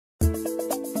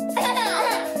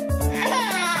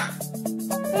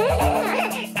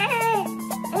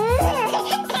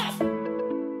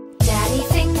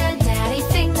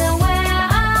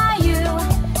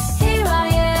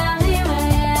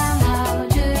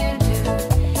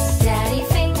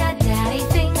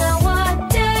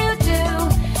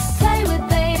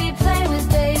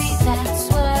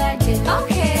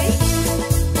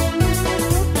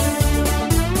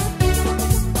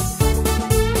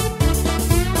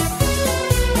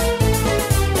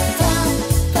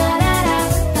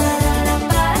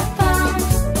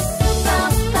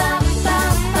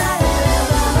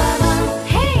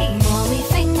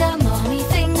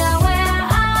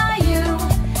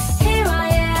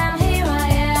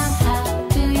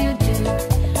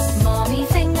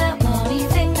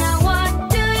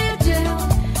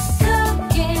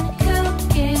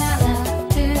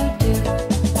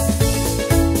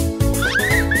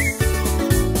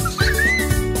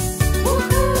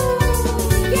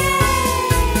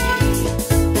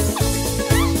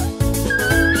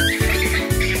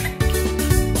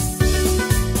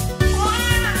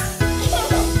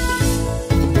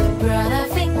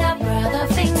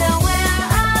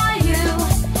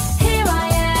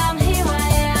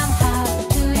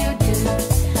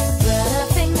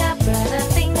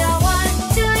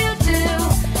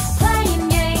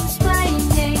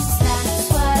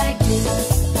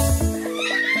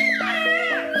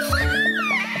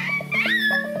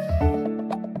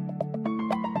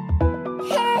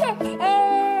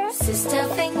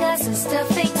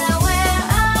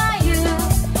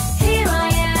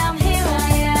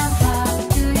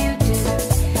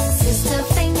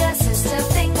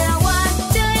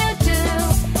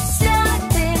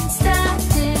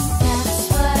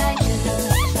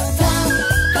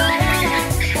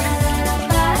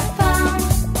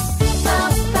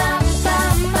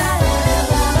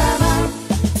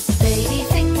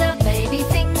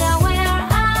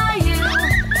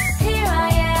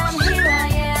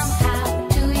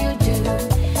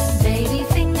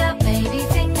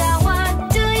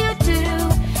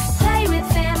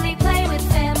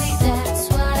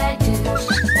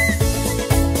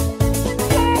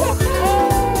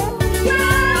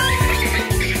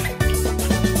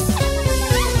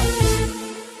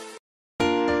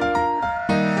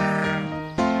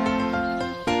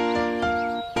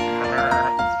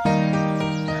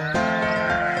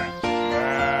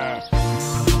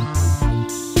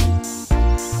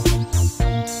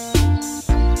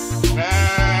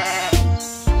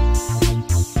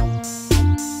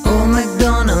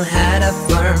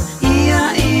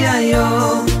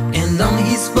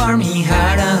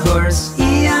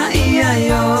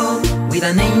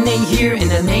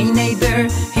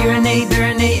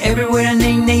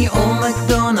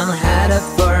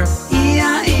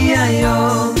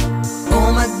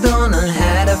MacDonald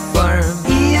had a farm,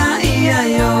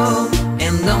 E-I-E-I-O.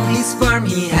 And on his farm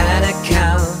he had a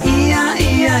cow,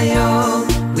 E-I-E-I-O.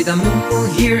 With a moo-moo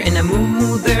here and a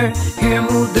moo-moo there, here a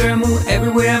moo, there a moo,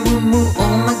 everywhere a moo-moo.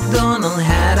 Old MacDonald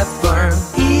had a farm,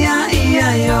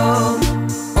 E-I-E-I-O.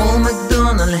 Old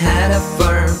MacDonald had a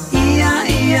farm,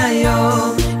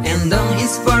 E-I-E-I-O. And on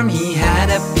his farm he had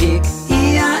a pig,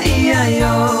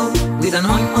 E-I-E-I-O. With an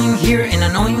oink-oink here and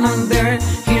an oink-oink there,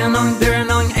 here an oink, there an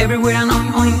oink, everywhere an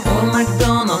oink-oink. Old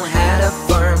MacDonald had a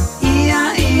farm,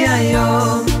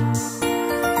 E-I-E-I-O.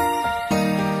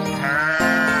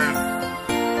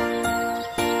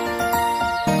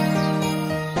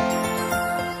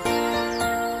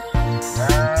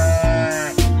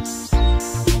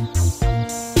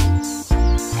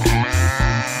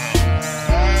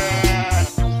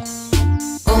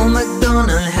 Old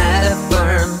MacDonald had a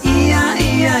farm,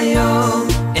 E-I-E-I-O.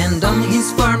 And on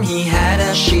his farm he had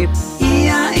a sheep,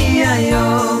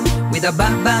 E-I-E-I-O. With a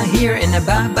ba-ba here and a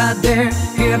ba-ba there,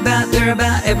 here a ba, there a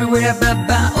ba, everywhere a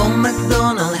ba-ba. Old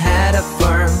MacDonald had a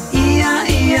farm,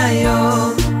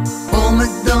 E-I-E-I-O. Old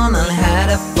MacDonald had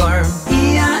a farm,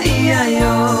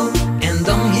 E-I-E-I-O. And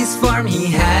on his farm he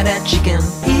had a chicken,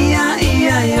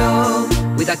 E-I-E-I-O.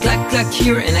 With a clack-clack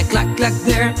here and a clack-clack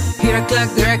there, here a clack,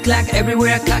 there a clack,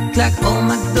 everywhere a clack-clack. Old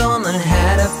MacDonald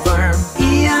had a farm,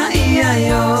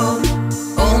 E-I-E-I-O.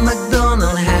 Old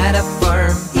MacDonald had a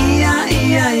farm,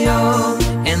 E-I-E-I-O.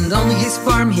 And on his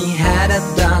farm he had a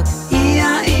dog,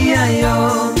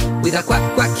 E-I-E-I-O. With a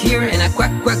quack-quack here and a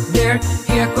quack-quack there,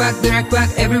 here a quack, there a quack,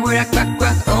 everywhere a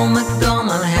quack-quack. Old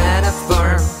MacDonald had a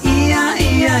farm,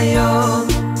 E-I-E-I-O.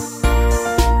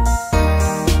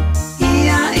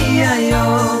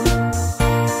 E-I-E-I-O.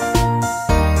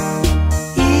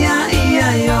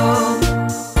 E-I-E-I-O.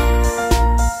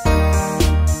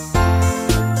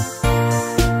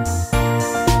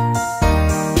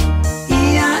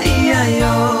 E-I-E-I-O.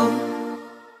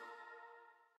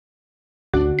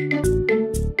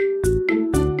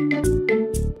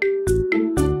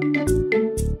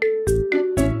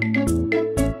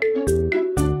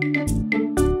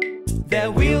 The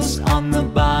wheels on the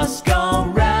bus go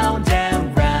round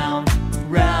and round,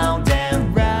 round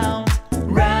and round,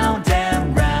 round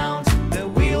and round. The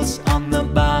wheels on the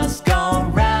bus go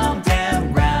round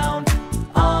and round,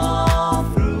 all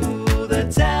through the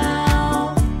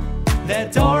town. The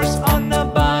doors on the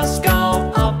bus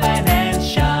go open and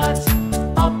shut,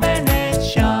 open and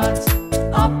shut,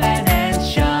 open and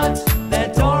shut. The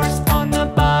doors on the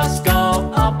bus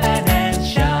go open and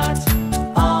shut,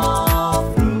 all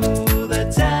through the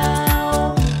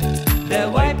town. The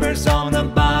wipers on the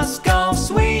bus go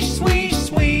swish, swish,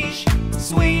 swish,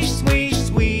 swish, swish,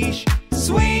 swish,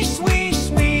 swish, swish,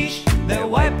 swish. The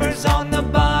wipers on the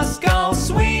bus go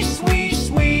swish, swish,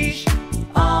 swish,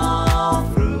 all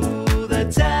through the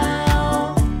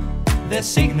town. The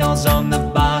signals on the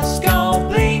bus go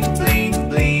blink, blink,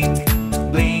 blink,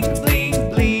 blink, blink,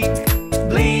 blink,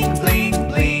 blink, blink,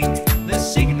 blink. The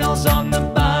signals on the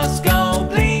bus go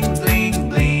blink, blink,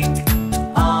 blink,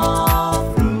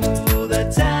 all through the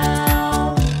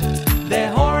town. The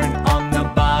horn on the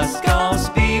bus goes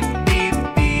beep, beep,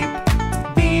 beep,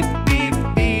 beep, beep,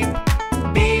 beep,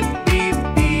 beep, beep,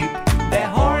 beep. The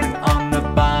horn on the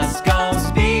bus goes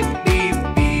beep, beep,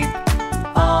 beep,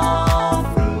 all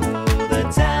through the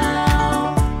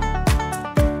town.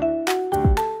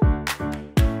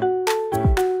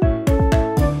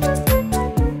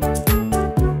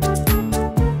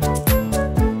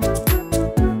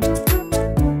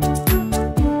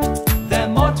 The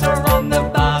motor on the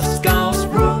bus goes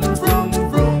vroom, vroom,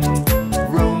 vroom,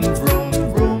 vroom, vroom,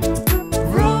 vroom,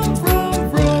 vroom, vroom,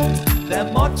 vroom. The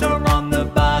motor on the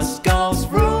bus goes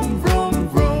vroom, vroom,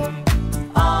 vroom,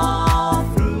 all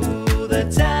through the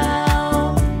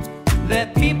town. The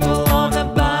people on the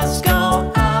bus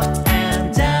go up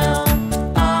and down,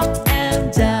 up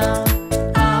and down,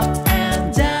 up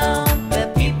and down. The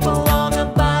people on the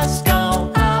bus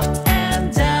go up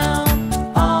and down,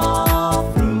 all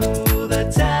through the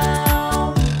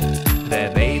town.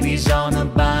 The babies on the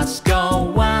bus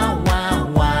go wah, wah,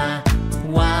 wah,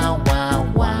 wah, wah,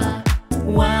 wah,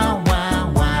 wah,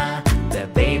 wah, wah. The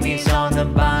babies on the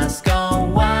bus go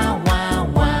wah, wah,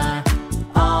 wah,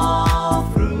 all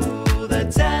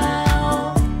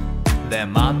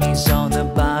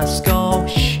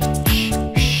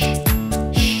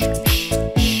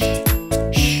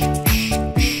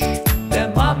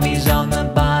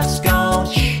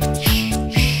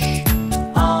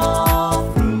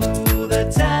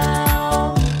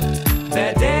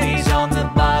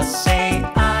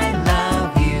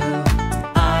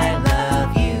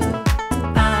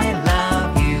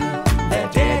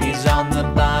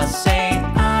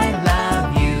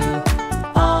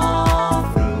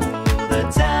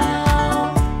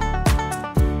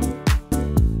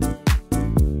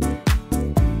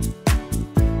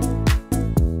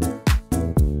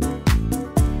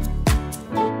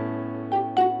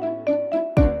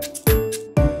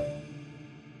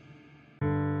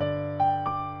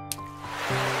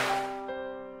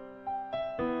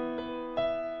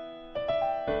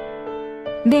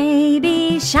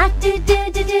shark do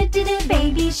do do do do do,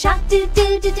 baby shark do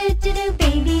do do do do do,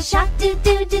 baby shark do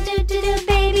do do do do do,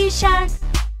 baby shark.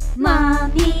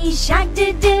 Mommy shark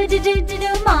do do do do do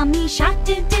do, mommy shark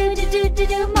do do do do do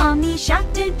do, mommy shark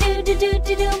do do do do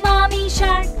do do, mommy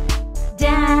shark.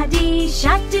 Daddy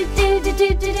shark do do do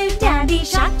do do do, daddy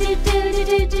shark do do do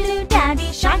do do do,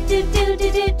 daddy shark do do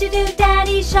do do do do,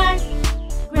 daddy shark.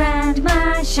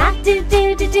 Grandma shark do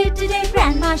do do do do do,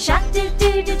 grandma shark do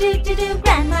do do do do do,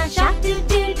 grandma shark do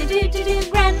do do do do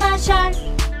do, grandma shark.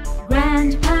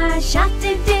 Grandpa shark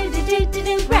do do do do do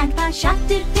do, grandpa shark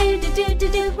do do do do do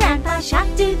do, grandpa shark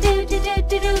do do do do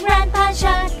do do, grandpa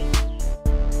shark.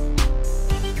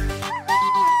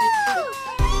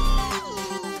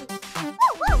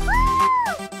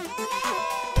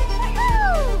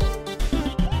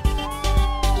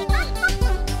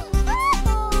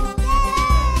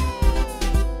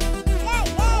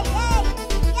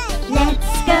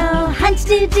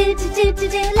 Do do do do do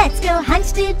do, let's go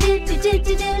hunt. Do do do do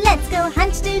do do, let's go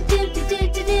hunt. Do do do do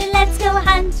do do, let's go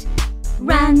hunt.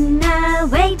 Run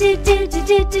away, do do do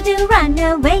do do do, run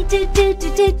away, do do do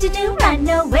do do do, run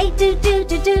away, do do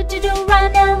do do do do,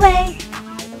 run away.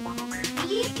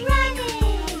 Keep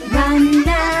running. Run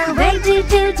away, do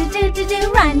do do do do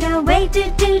do, run away, do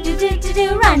do do do do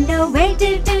do, run away,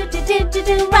 do do do do do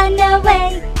do, run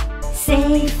away.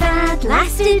 Safe at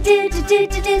last, do do do do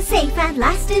do do, safe at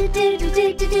last, do do do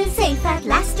do do do, safe at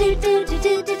last, do do do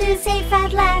do do do, safe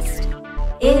at last.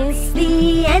 It's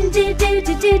the end, do do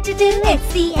do do do do,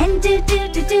 it's the end, do do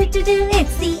do do do do,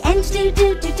 it's the end, do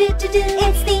do do do do do,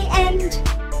 it's the end.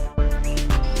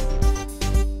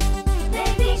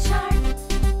 Baby shark,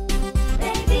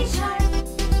 baby shark,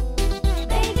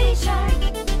 baby shark,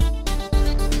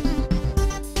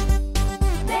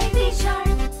 baby shark.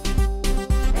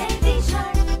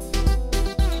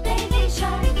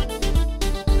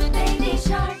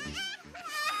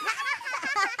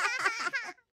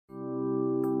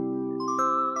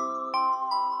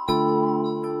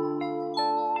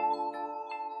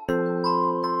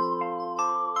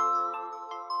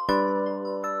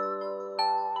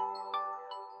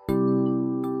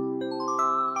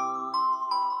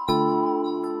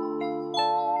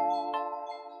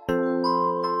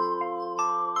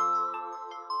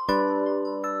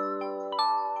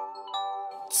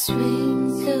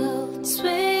 Twinkle,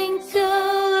 twinkle,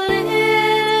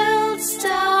 little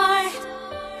star,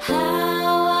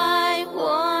 how I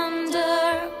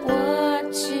wonder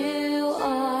what you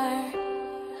are.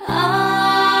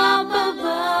 Up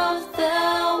above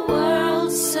the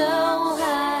world so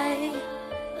high,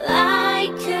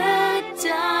 like a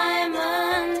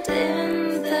diamond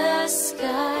in the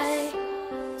sky.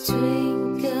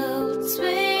 Twinkle,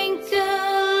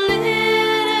 twinkle,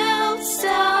 little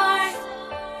star,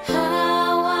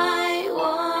 how I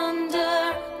wonder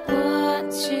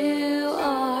what you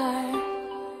are.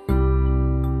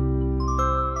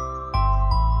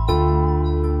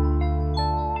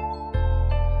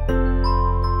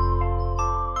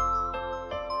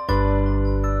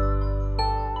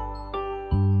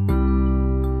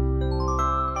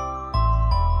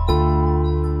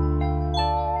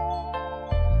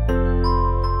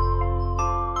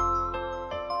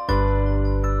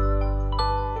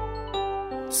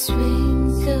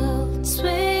 Twinkle,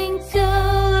 twinkle,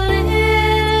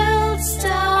 little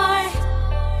star,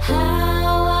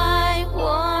 how I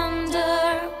wonder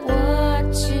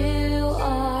what you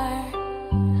are.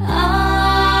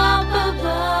 Up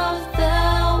above the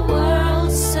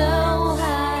world so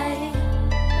high,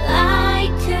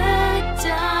 like a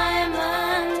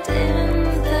diamond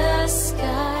in the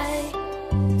sky.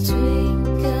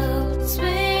 Twinkle,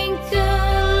 twinkle,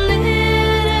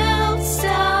 little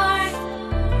star,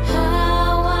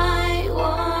 how I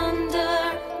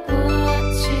wonder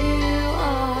what you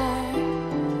are.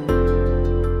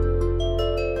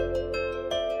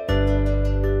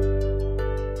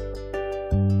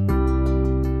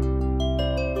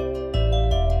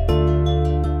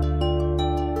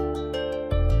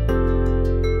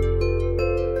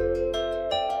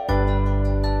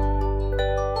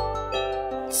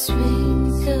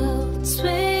 Twinkle,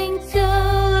 twinkle,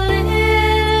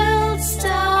 little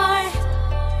star,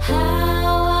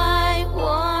 how I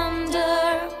wonder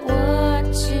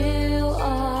what you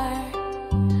are.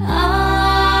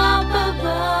 Up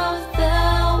above the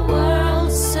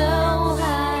world so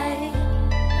high,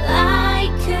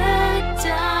 like a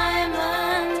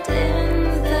diamond in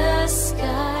the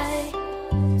sky.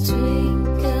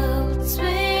 Twinkle,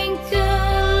 twinkle,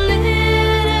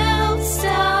 little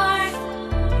star,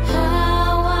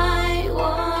 how I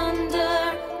wonder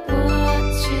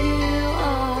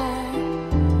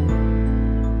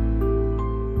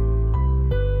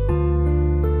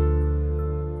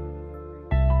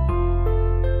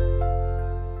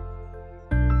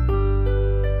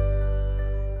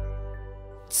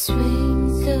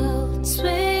Twinkle,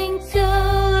 twinkle,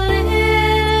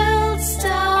 little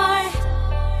star,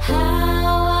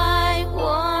 how I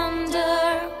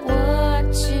wonder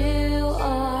what you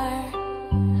are.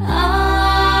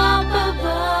 Up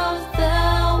above the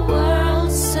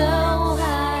world so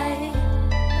high,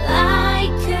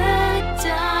 like a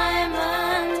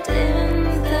diamond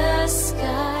in the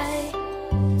sky.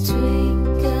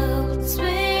 Twinkle,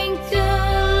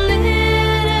 twinkle,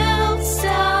 little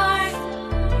star,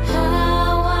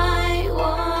 how I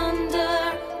wonder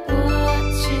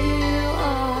what you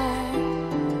are.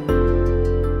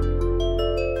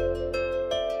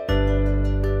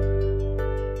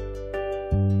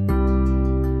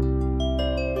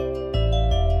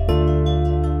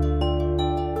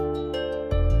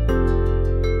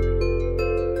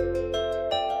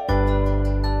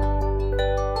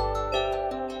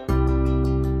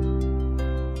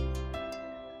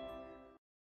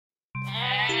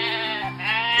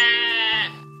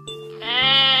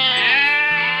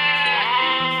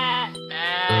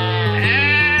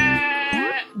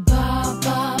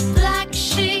 Baba, black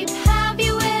sheep, have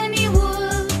you any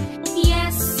wool?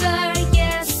 Yes, sir,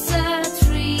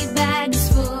 3 bags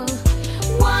full.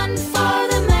 One for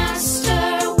the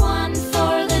master, one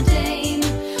for the dame,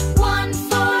 one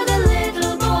for the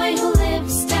little boy who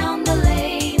lives down the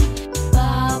lane.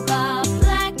 Baba,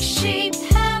 black sheep,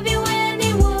 have you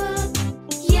any wool?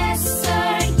 Yes,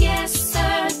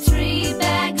 sir, 3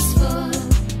 bags full.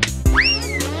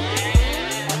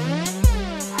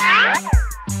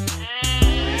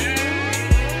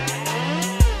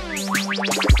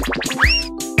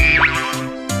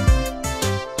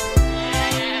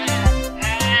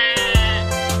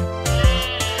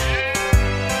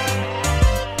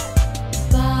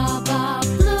 Baba,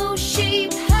 blue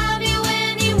sheep, have you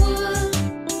any wool?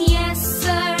 Yes,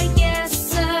 sir,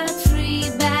 3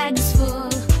 bags full.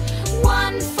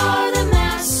 One for the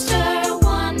master,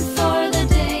 one for the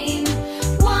dame,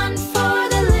 one for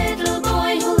the little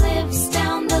boy who lives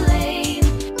down the lane.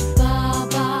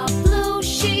 Baba, blue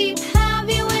sheep, have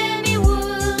you any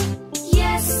wool?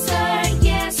 Yes,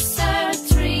 sir,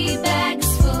 3 bags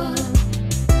full.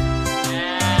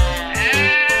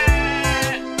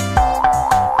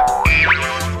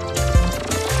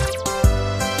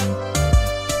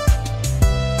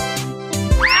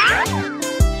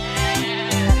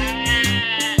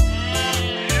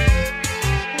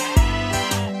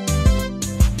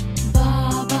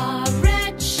 Baba,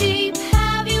 red sheep,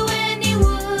 have you any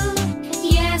wool?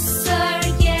 Yes, sir,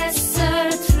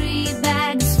 3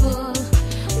 bags full.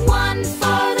 One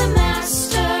for the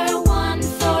master, one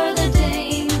for the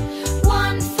dame,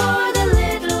 one for the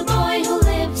little boy who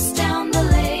lives down the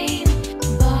lane.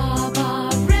 Baba,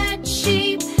 red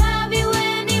sheep, have you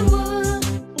any wool?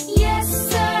 Yes,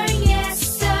 sir,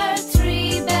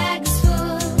 3 bags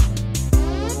full.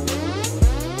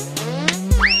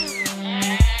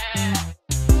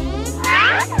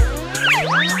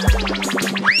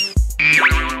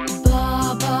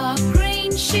 Baba,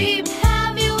 green sheep,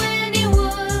 have you any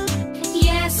wool?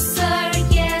 Yes, sir,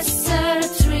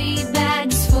 3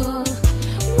 bags full.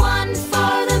 One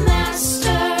for the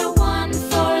master, one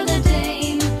for the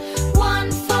dame,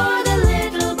 one for the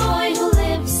little boy who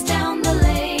lives down the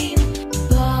lane.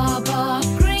 Baba,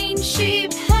 green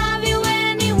sheep, have you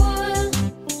any wool?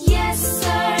 Yes,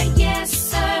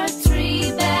 sir,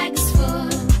 3 bags full.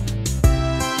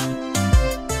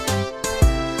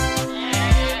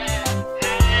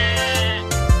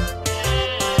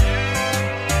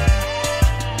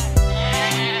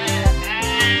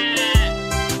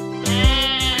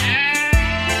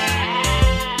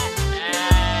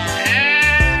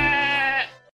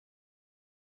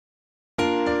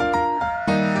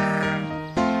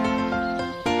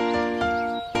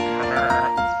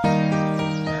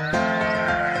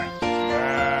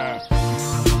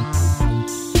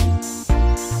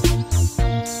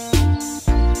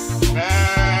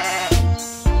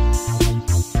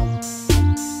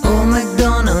 Old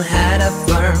MacDonald had a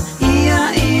farm,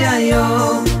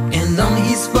 E-I-E-I-O. And on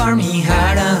his farm he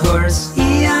had a horse,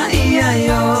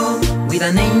 E-I-E-I-O. With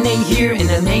a neigh-neigh here and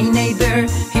a neigh-neigh there,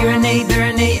 here a neigh, there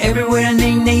a neigh, everywhere a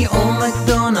neigh-neigh. Old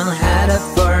MacDonald had a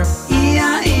farm,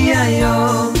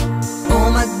 E-I-E-I-O.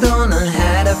 Old MacDonald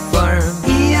had a farm,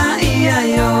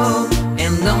 E-I-E-I-O.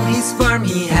 And on his farm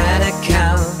he had a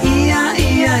cow,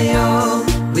 E-I-E-I-O.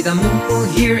 With a moo-moo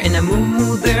here and a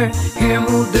moo-moo there, here a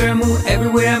moo, there a moo,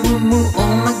 everywhere a moo-moo.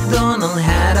 Old MacDonald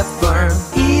had a farm,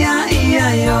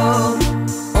 E-I-E-I-O.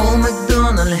 Old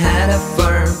MacDonald had a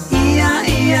farm,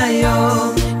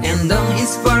 E-I-E-I-O. And on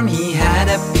his farm he had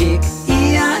a pig,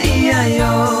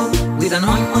 E-I-E-I-O. With an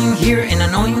oink oink here and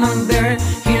an oink oink there,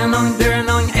 here an oink, there an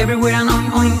oink, everywhere an oink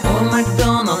oink.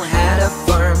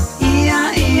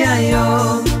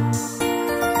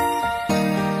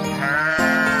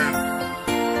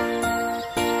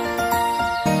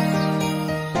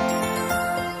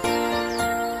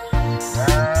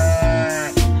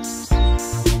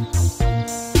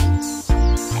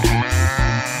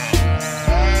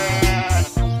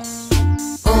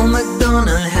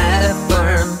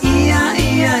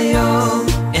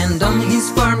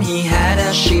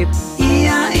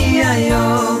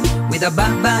 a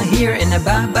ba-ba here and a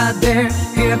ba-ba there.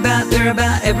 Here a ba, there a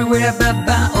ba, everywhere a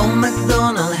ba-ba. Old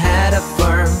MacDonald had a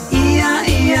farm,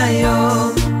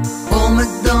 E-I-E-I-O. Old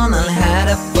MacDonald had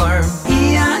a farm,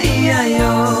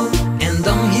 E-I-E-I-O. And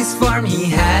on his farm he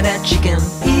had a chicken,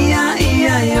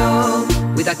 E-I-E-I-O.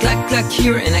 With a clack clack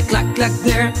here and a clack clack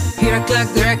there. Here a clack,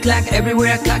 there a clack,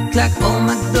 everywhere a clack clack. Old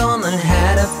MacDonald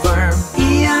had a farm,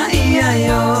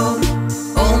 E-I-E-I-O.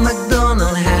 Old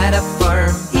MacDonald had a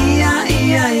farm,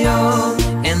 E-I-E-I-O.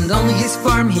 And on his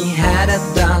farm he had a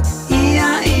dog,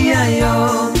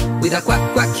 E-I-E-I-O. With a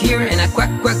quack quack here and a quack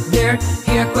quack there.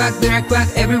 Here a quack, there a quack,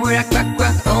 everywhere a quack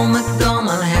quack. Old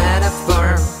MacDonald had a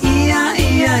farm,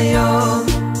 E-I-E-I-O.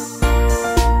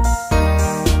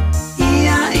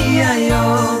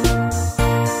 E-I-E-I-O.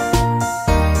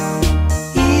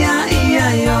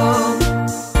 E-I-E-I-O.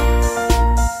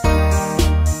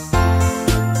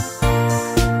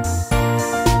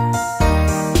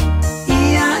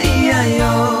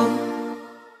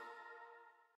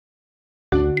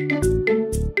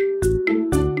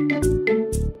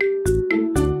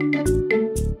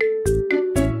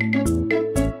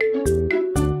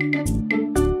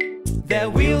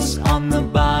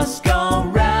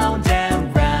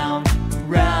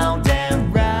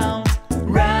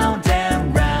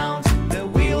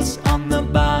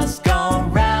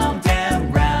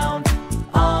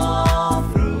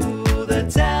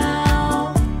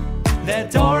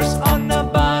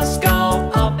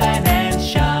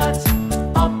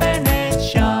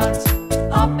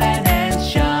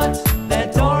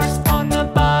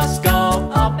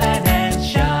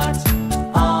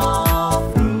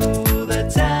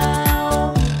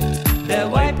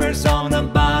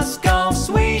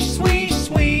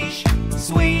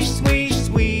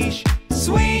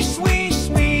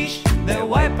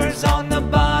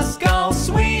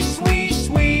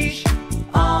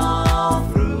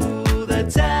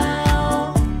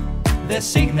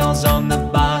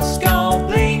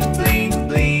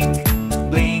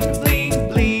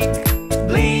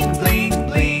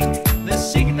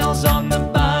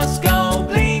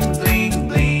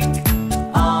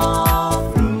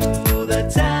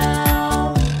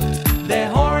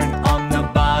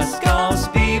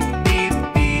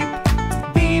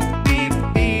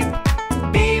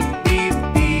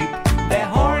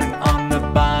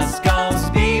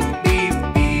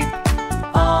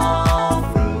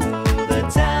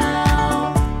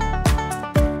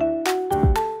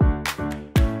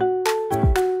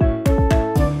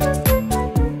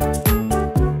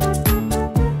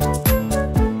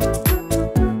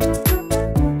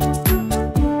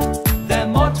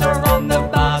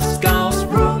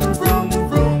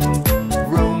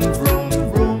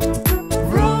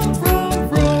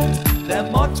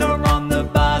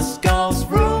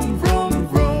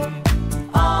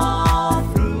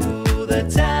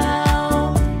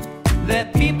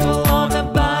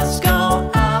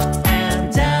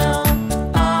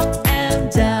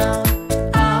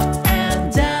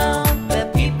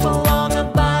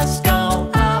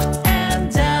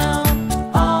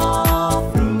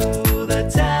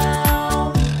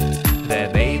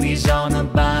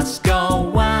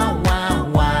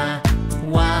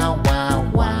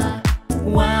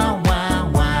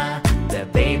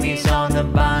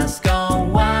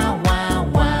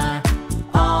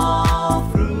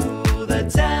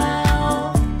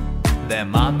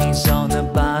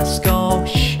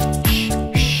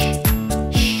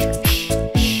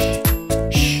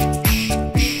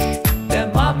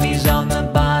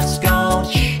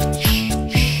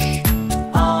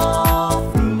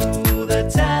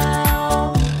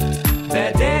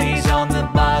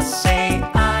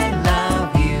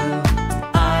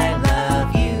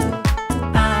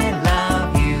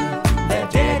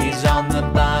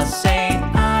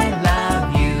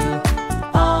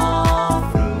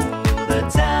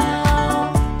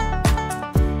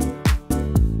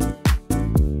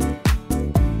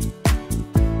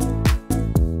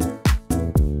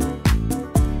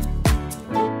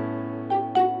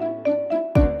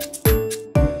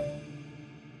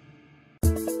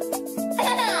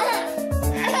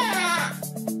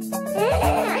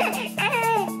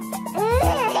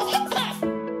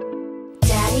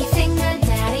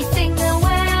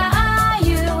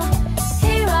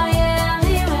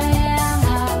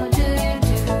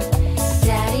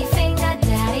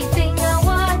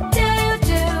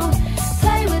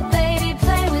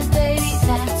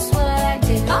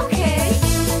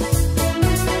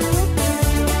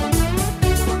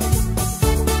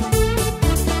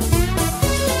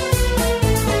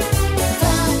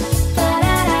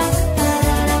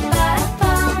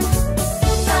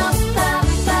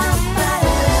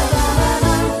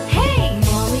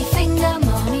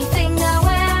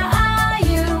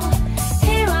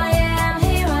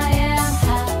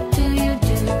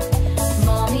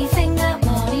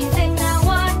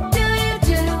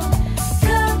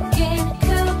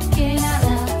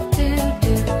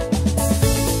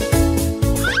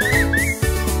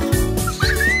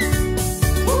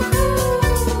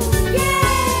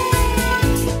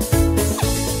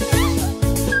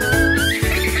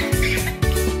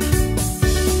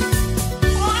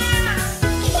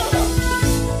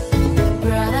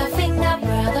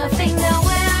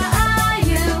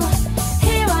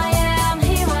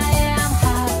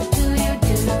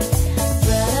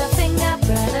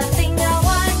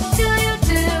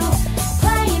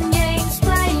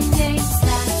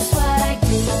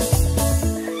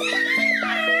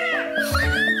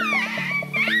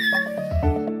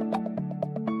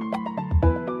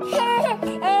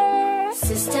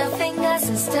 stuffing us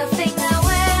and stuffing our